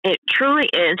it truly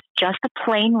is just a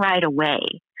plane ride away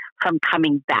from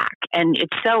coming back. And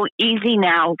it's so easy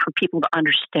now for people to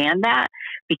understand that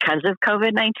because of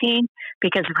COVID-19,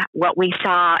 because what we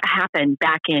saw happen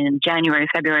back in January,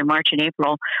 February, March, and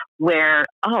April, where,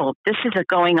 this is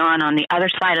going on the other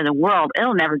side of the world.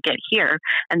 It'll never get here.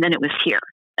 And then it was here.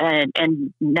 And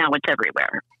now it's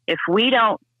everywhere. If we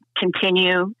don't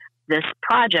continue this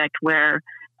project where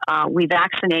we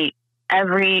vaccinate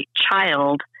every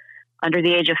child under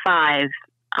the age of 5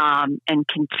 and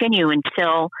continue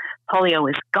until polio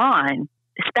is gone,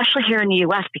 especially here in the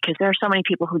U.S., because there are so many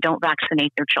people who don't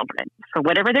vaccinate their children for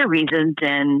whatever their reasons,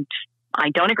 and I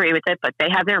don't agree with it, but they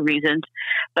have their reasons.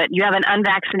 But you have an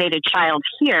unvaccinated child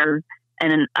here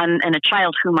and a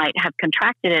child who might have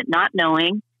contracted it not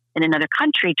knowing in another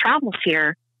country, travels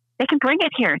here, they can bring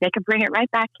it here. They can bring it right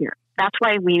back here. That's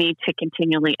why we need to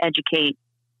continually educate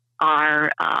our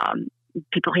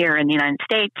people here in the United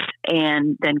States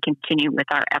and then continue with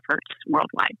our efforts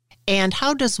worldwide. And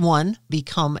how does one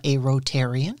become a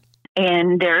Rotarian?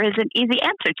 And there is an easy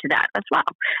answer to that as well.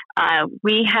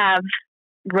 We have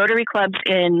Rotary clubs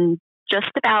in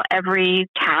just about every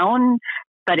town,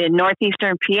 but in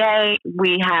northeastern PA,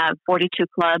 we have 42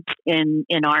 clubs in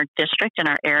our district, in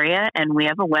our area, and we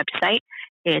have a website.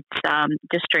 It's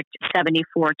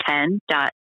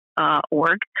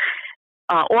district7410.org.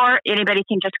 Or anybody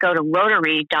can just go to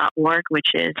rotary.org,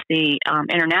 which is the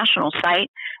international site,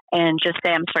 and just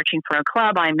say, I'm searching for a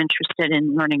club. I'm interested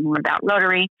in learning more about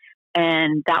Rotary.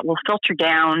 And that will filter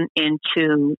down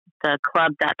into the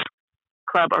club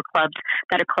or clubs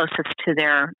that are closest to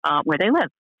their where they live.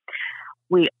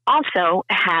 We also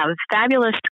have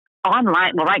fabulous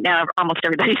online. Well, right now, almost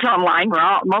everybody's online.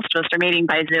 Most of us are meeting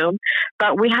by Zoom.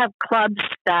 But we have clubs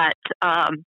that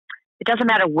it doesn't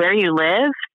matter where you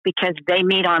live, because they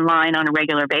meet online on a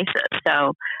regular basis.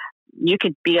 So you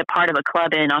could be a part of a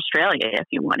club in Australia if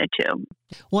you wanted to.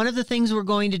 One of the things we're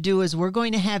going to do is we're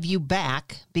going to have you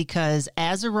back because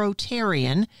as a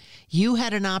Rotarian, you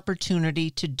had an opportunity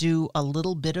to do a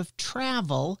little bit of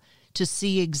travel to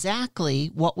see exactly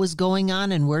what was going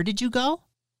on. And where did you go?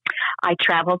 I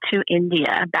traveled to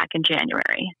India back in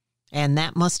January. And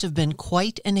that must have been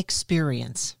quite an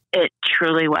experience. It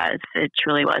truly was. It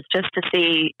truly was. Just to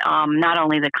see not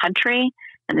only the country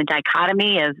and the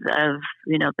dichotomy of the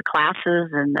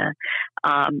classes and the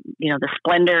the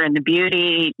splendor and the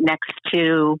beauty next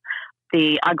to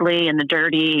the ugly and the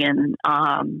dirty and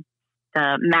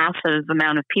the massive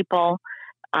amount of people,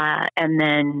 and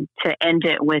then to end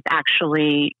it with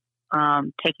actually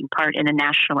taking part in a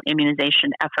national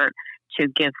immunization effort to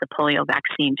give the polio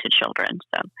vaccine to children.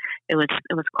 So it was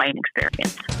quite an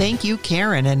experience. Thank you,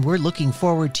 Karen, and we're looking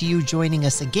forward to you joining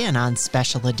us again on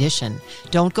Special Edition.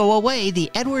 Don't go away. The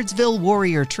Edwardsville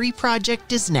Warrior Tree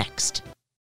Project is next.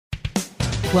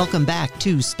 Welcome back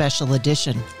to Special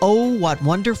Edition. Oh, what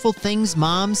wonderful things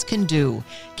moms can do.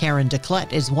 Karen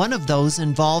DeClette is one of those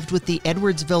involved with the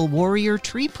Edwardsville Warrior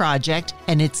Tree Project,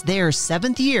 and it's their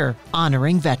 7th year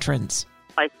honoring veterans.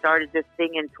 I started this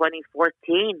thing in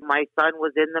 2014. My son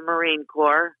was in the Marine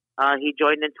Corps. He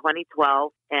joined in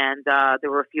 2012, and there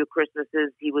were a few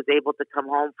Christmases he was able to come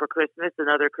home for Christmas, and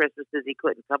other Christmases he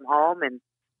couldn't come home, and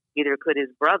neither could his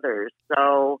brothers.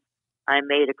 So I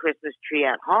made a Christmas tree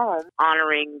at home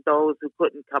honoring those who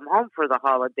couldn't come home for the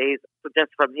holidays just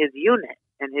from his unit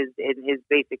and his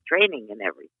basic training and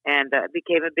everything. And it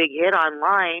became a big hit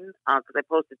online because I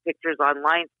posted pictures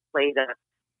online to play to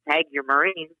tag your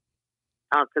Marines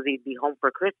because he'd be home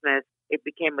for Christmas. It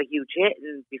became a huge hit.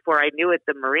 And before I knew it,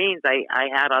 the Marines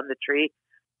I had on the tree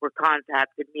were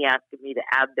contacting me, asking me to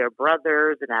add their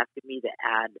brothers and asking me to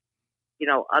add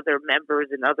other members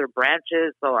in other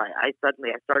branches. So I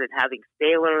started having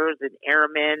sailors and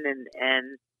airmen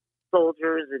and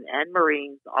soldiers and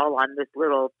Marines all on this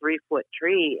little 3-foot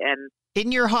tree. And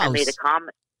in your house? I made a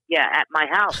comment. Yeah, at my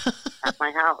house. At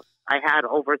my house. I had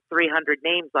over 300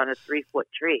 names on a 3-foot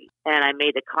tree. And I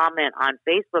made a comment on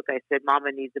Facebook. I said,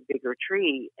 Mama needs a bigger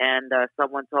tree. And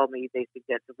someone told me, they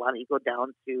suggested, why don't you go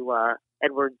down to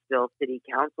Edwardsville City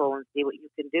Council and see what you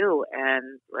can do?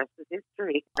 And the rest is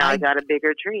history. Now I got a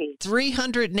bigger tree.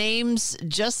 300 names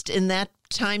just in that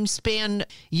time span.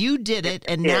 You did it,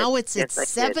 and now it's its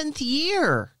 7th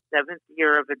year. 7th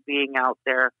year of it being out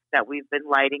there, that we've been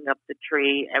lighting up the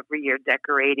tree every year,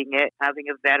 decorating it, having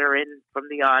a veteran from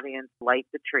the audience light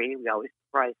the tree. We always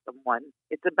surprise someone.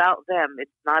 It's about them. It's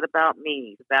not about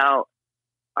me. It's about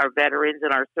our veterans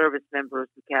and our service members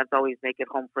who can't always make it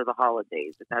home for the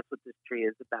holidays. And that's what this tree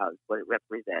is about, is what it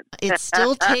represents. It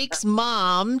still takes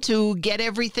Mom to get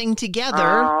everything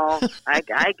together. Oh, I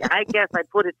guess I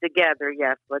put it together,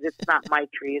 yes, but it's not my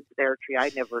tree. It's their tree.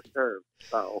 I never served,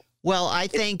 so. Well, I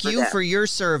thank you for your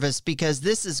service, because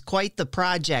this is quite the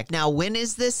project. Now, when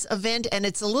is this event? And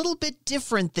it's a little bit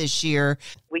different this year.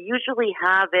 We usually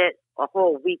have it a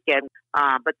whole weekend,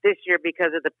 but this year,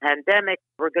 because of the pandemic,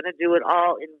 we're going to do it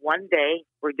all in one day.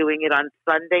 We're doing it on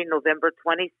Sunday, November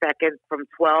 22nd from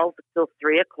 12 till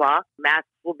 3 o'clock. Masks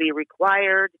will be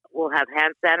required. We'll have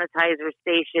hand sanitizer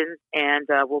stations, and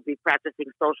we'll be practicing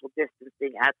social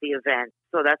distancing at the event.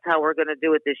 So that's how we're going to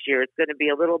do it this year. It's going to be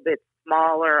a little bit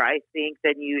smaller, I think,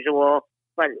 than usual,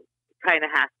 but it kind of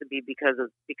has to be because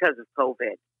of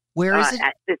COVID. Where is it?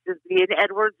 This is in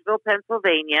Edwardsville,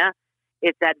 Pennsylvania.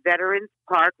 It's at Veterans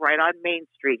Park right on Main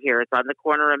Street here. It's on the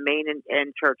corner of Main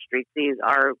and Church Street. See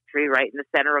our tree right in the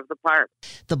center of the park.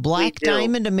 The Black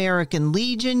Diamond American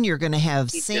Legion. You're going to have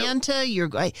Santa.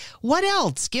 What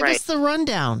else? Give us the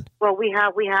rundown. Well, we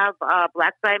have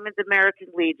Black Diamond American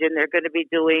Legion. They're going to be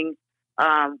doing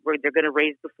where they're going to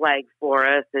raise the flag for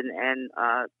us and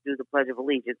do the Pledge of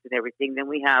Allegiance and everything. Then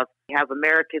we have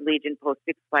American Legion Post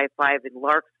 655 in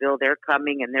Larksville. They're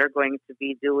coming, and they're going to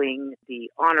be doing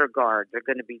the Honor Guard. They're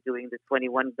going to be doing the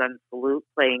 21-gun salute,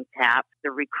 playing tap.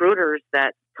 The recruiters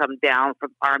that come down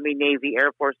from Army, Navy,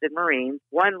 Air Force, and Marines.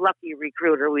 One lucky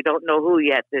recruiter, we don't know who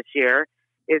yet this year,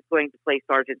 is going to play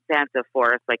Sergeant Santa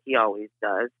for us like he always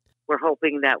does. We're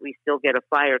hoping that we still get a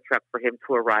fire truck for him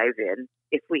to arrive in.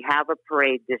 If we have a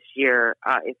parade this year,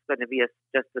 it's going to be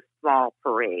just a small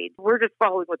parade. We're just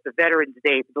following what the Veterans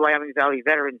Day, the Wyoming Valley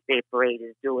Veterans Day Parade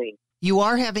is doing. You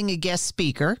are having a guest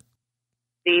speaker.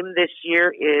 Theme this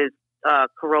year is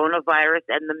coronavirus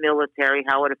and the military,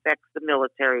 how it affects the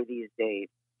military these days,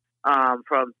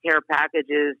 from care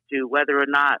packages to whether or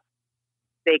not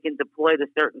they can deploy to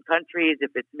certain countries,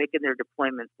 if it's making their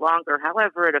deployments longer,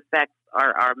 however it affects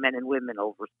our men and women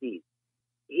overseas.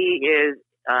 He is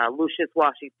Lucius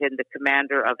Washington, the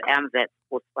commander of AMVET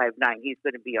Post 59. He's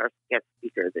going to be our guest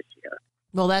speaker this year.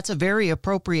 Well, that's a very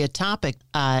appropriate topic,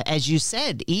 as you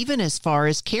said, even as far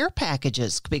as care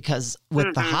packages, because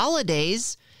with the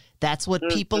holidays, that's what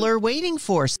people are waiting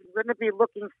for. We're going to be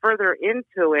looking further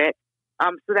into it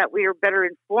so that we are better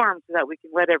informed, so that we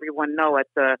can let everyone know at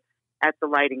the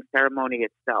lighting ceremony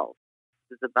itself.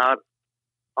 This is about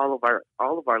all of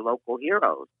our local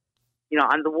heroes. You know,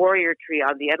 on the Warrior Tree,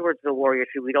 on the Edwardsville Warrior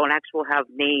Tree, we don't actually have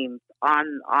names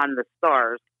on the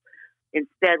stars.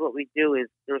 Instead, what we do is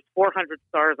there's 400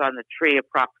 stars on the tree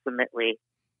approximately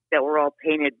that were all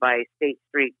painted by State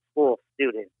Street School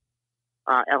students,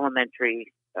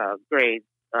 elementary grades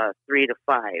 3 to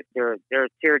 5. They're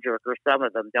tearjerkers, some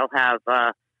of them. They'll have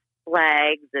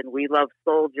flags and "We love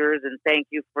soldiers" and "Thank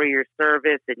you for your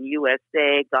service" and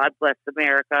 "USA," "God bless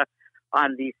America"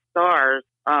 on these stars.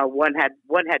 One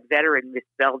had veteran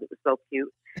misspelled. It was so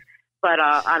cute. But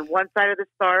on one side of the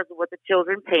stars, what the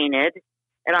children painted,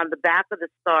 And on the back of the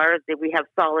stars, we have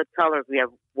solid colors. We have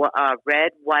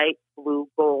red, white, blue,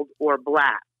 gold, or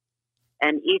black.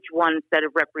 And each one, instead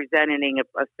of representing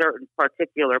a certain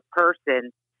particular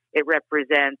person, it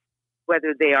represents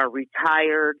whether they are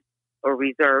retired or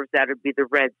reserves, that would be the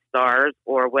red stars,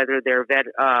 or whether they're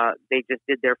they just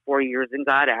did their 4 years and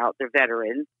got out, they're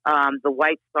veterans. The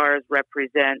white stars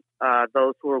represent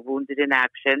those who are wounded in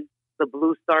action. The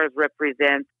blue stars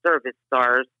represent service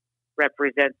stars,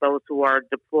 represent those who are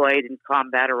deployed in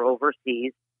combat or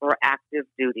overseas or active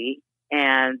duty.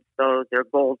 And those are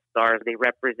gold stars. They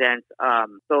represent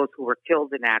those who were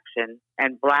killed in action.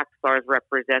 And black stars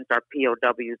represent our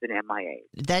POWs and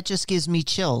MIAs. That just gives me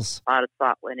chills. A lot of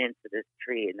thought went into this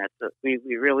tree, and we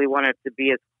really wanted to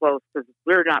be as close, because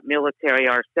we're not military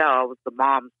ourselves, the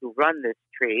moms who run this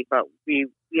tree, but we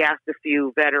asked a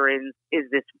few veterans, is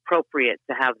this appropriate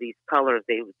to have these colors?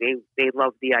 They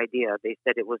loved the idea. They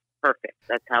said it was perfect.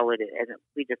 That's how it is. And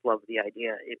we just love the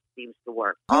idea. It seems to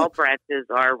work. All branches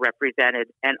are represented,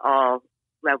 and all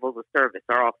levels of service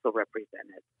are also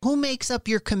represented. Who makes up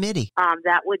your committee?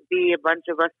 That would be a bunch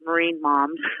of us Marine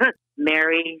moms.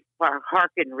 Mary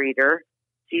Harkenreeder,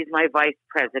 she's my vice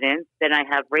president. Then I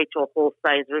have Rachel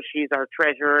Holsizer. She's our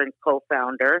treasurer and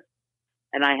co-founder.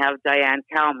 And I have Diane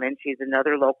Kalman. She's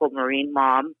another local Marine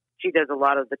mom. She does a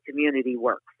lot of the community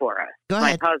work for us.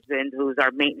 My husband, who's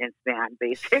our maintenance man,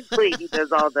 basically, he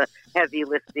does all the heavy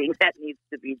lifting that needs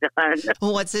to be done.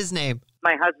 What's his name?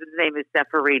 My husband's name is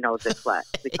Seferino Desplat.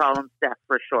 We call him Steph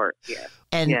for short. Yeah.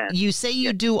 And you say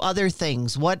you do other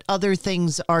things. What other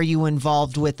things are you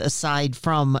involved with aside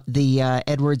from the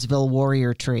Edwardsville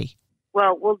Warrior Tree?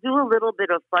 Well, we'll do a little bit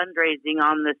of fundraising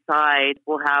on the side.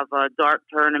 We'll have a dart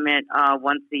tournament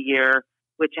once a year,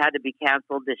 which had to be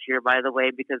canceled this year, by the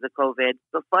way, because of COVID.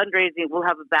 The fundraising, we'll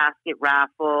have a basket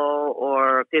raffle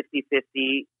or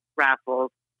 50-50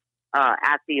 raffles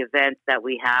at the events that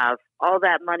we have. All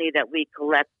that money that we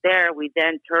collect there, we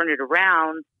then turn it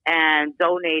around and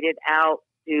donate it out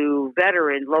to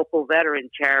local veteran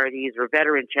charities or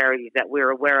veteran charities that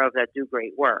we're aware of that do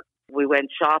great work. We went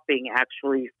shopping,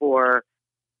 actually, for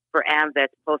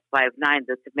AMVETS Post 59,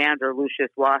 the commander, Lucius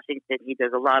Washington. He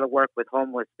does a lot of work with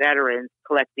homeless veterans,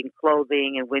 collecting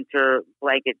clothing and winter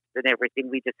blankets and everything.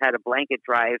 We just had a blanket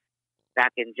drive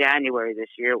back in January this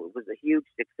year. It was a huge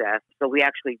success. So we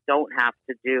actually don't have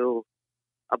to do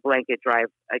a blanket drive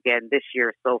again this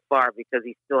year so far, because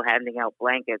he's still handing out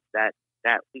blankets that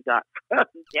we got from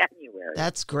January.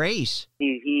 That's great.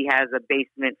 He has a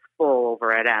basement full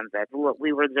over at AMVET.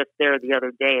 We were just there the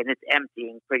other day, and it's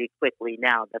emptying pretty quickly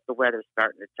now that the weather's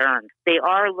starting to turn. They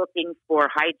are looking for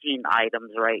hygiene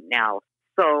items right now.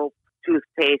 Soap,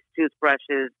 toothpaste,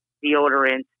 toothbrushes,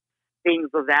 deodorant, things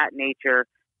of that nature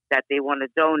that they want to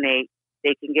donate.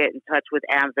 They can get in touch with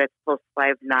AMVETS Post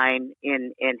 59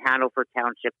 in Hanover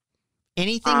Township.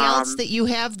 Anything else that you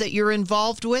have that you're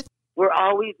involved with? We're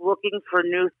always looking for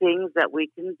new things that we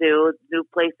can do, new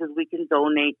places we can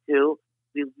donate to.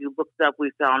 We looked up,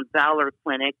 we found Valor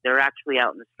Clinic. They're actually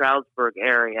out in the Stroudsburg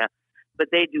area, but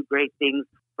they do great things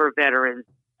for veterans,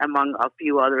 among a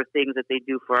few other things that they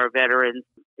do for our veterans.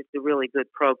 It's a really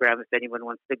good program. If anyone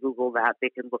wants to Google that, they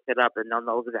can look it up and they'll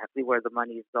know exactly where the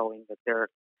money is going that they're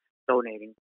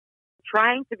donating.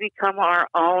 Trying to become our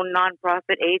own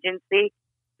nonprofit agency,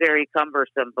 very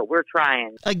cumbersome, but we're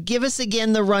trying. Give us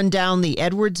again the rundown, the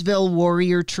Edwardsville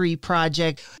Warrior Tree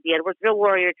Project. The Edwardsville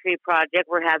Warrior Tree Project,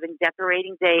 we're having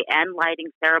decorating day and lighting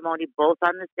ceremony both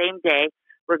on the same day.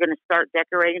 We're going to start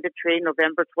decorating the tree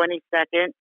November 22nd.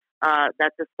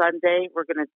 That's a Sunday. We're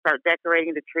going to start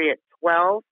decorating the tree at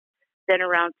 12. Then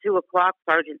around 2 o'clock,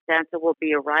 Sergeant Santa will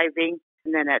be arriving.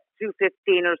 And then at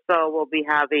 2:15 or so, we'll be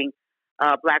having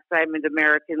Black Diamond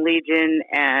American Legion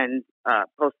and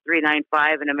Post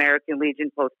 395 and American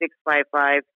Legion Post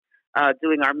 655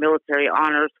 doing our military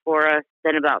honors for us.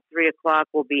 Then about 3 o'clock,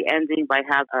 we'll be ending by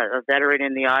having a veteran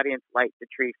in the audience light the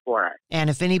tree for us. And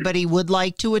if anybody would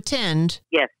like to attend,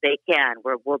 yes, they can.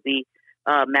 We'll be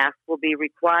masks will be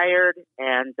required,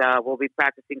 and we'll be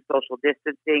practicing social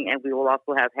distancing, and we will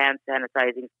also have hand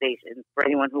sanitizing stations for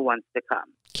anyone who wants to come.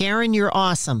 Karen, you're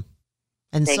awesome.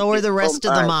 And Thank so are the rest so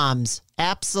of the moms.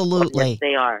 Absolutely. Yes,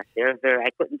 they are. I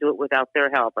couldn't do it without their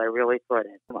help. I really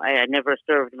couldn't. I never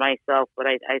served myself, but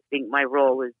I think my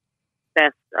role is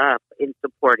best in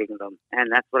supporting them.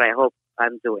 And that's what I hope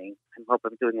I'm doing. I hope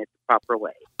I'm doing it the proper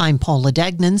way. I'm Paula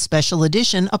Dagnan, Special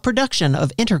Edition, a production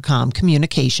of Intercom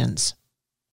Communications.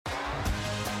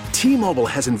 T-Mobile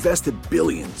has invested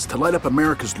billions to light up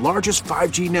America's largest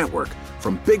 5G network,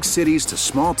 from big cities to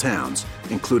small towns,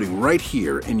 including right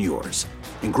here in yours.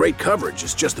 And great coverage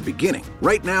is just the beginning.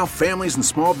 Right now, families and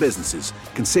small businesses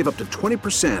can save up to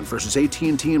 20% versus AT&T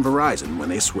and Verizon when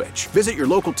they switch. Visit your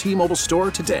local T-Mobile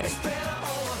store today.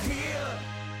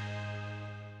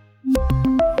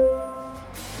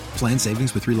 Plan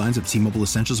savings with 3 lines of T-Mobile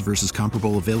Essentials versus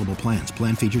comparable available plans.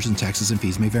 Plan features and taxes and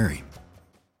fees may vary.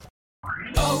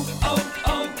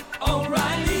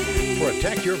 O'Reilly.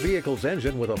 Protect your vehicle's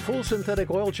engine with a full synthetic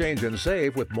oil change and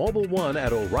save with Mobile One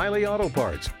at O'Reilly Auto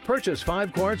Parts. Purchase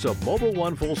 5 quarts of Mobile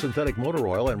One full synthetic motor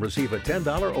oil and receive a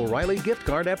 $10 O'Reilly gift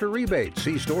card after rebate.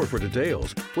 See store for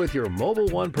details. With your Mobile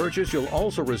One purchase, you'll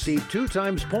also receive 2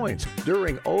 times points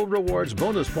during O Rewards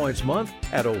Bonus Points Month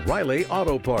at O'Reilly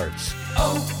Auto Parts.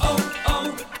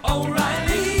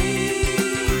 O'Reilly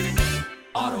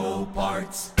Auto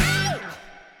Parts.